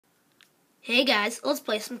Hey guys, let's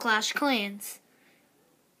play some Clash of Clans.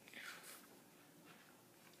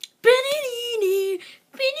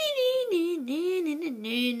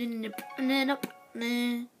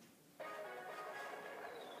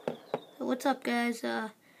 What's up guys? We're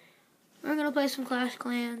gonna play some Clash of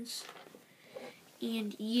Clans.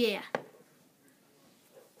 And yeah.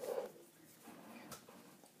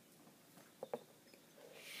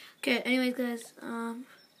 Okay, anyways guys,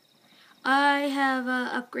 I have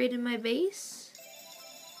upgraded my base.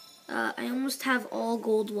 I almost have all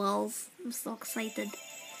gold wells. I'm so excited.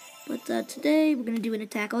 But today we're gonna do an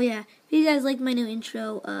attack. Oh yeah, if you guys like my new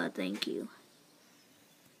intro, thank you.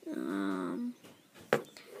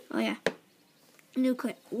 Oh yeah, new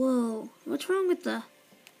clip. Whoa, what's wrong with the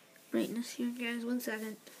brightness here, guys? 1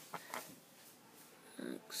 second.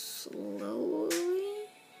 Slowly.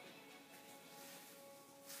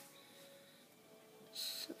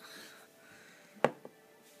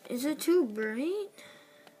 Is it too bright?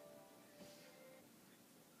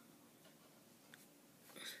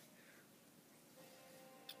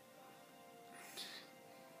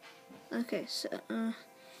 Okay, so,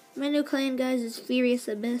 my new clan, guys, is Furious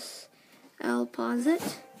Abyss. I'll pause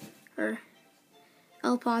it. Or,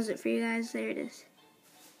 I'll pause it for you guys. There it is.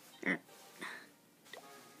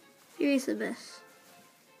 Furious Abyss.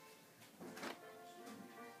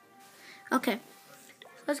 Okay,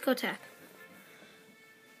 let's go attack.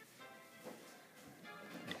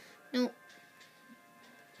 No.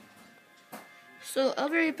 So, I'll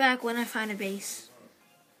be right back when I find a base.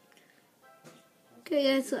 Okay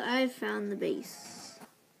guys, so I found the base.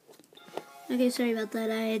 Okay, sorry about that.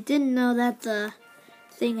 I didn't know that the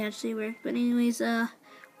thing actually worked. But anyways, we're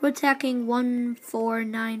attacking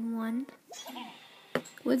 1491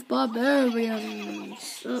 with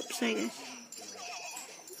barbarians. Oh, sorry guys.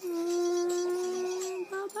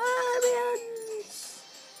 Barbarians!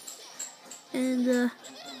 And I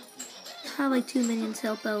have like 2 minions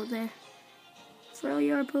help out there. Throw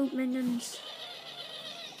your poop, minions.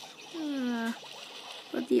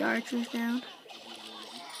 Put the archers down.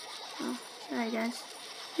 Oh, sorry guys.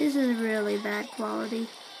 This is really bad quality.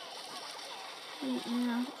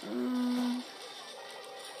 Yeah.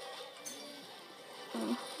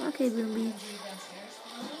 Oh, okay, Boom Beach.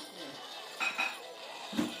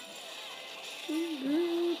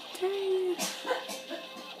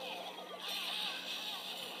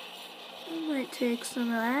 I might take some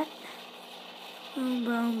of that. Boom,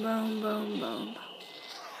 boom, boom, boom, boom.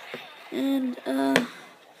 And, yeah.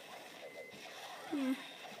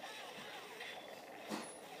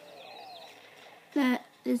 That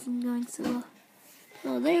isn't going so well.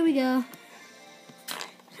 Oh, there we go.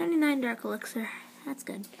 79 Dark Elixir. That's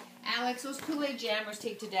good. Alex, those Kool-Aid jammers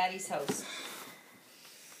take to Daddy's house.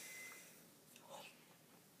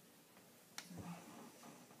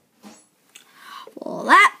 Well,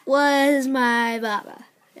 that was my Baba.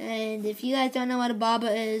 And if you guys don't know what a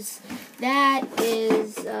Baba is, that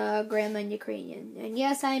is Grandma in Ukrainian. And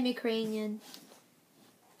yes, I'm Ukrainian-ish.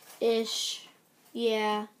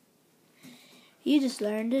 Yeah. You just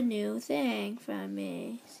learned a new thing from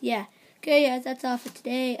me. Yeah. Okay, guys, that's all for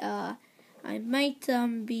today. I might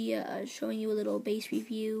be showing you a little base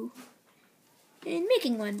review and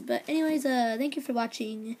making one. But anyways, thank you for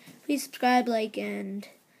watching. Please subscribe, like, and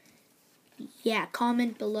yeah,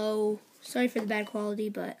 comment below. Sorry for the bad quality,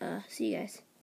 but see you guys.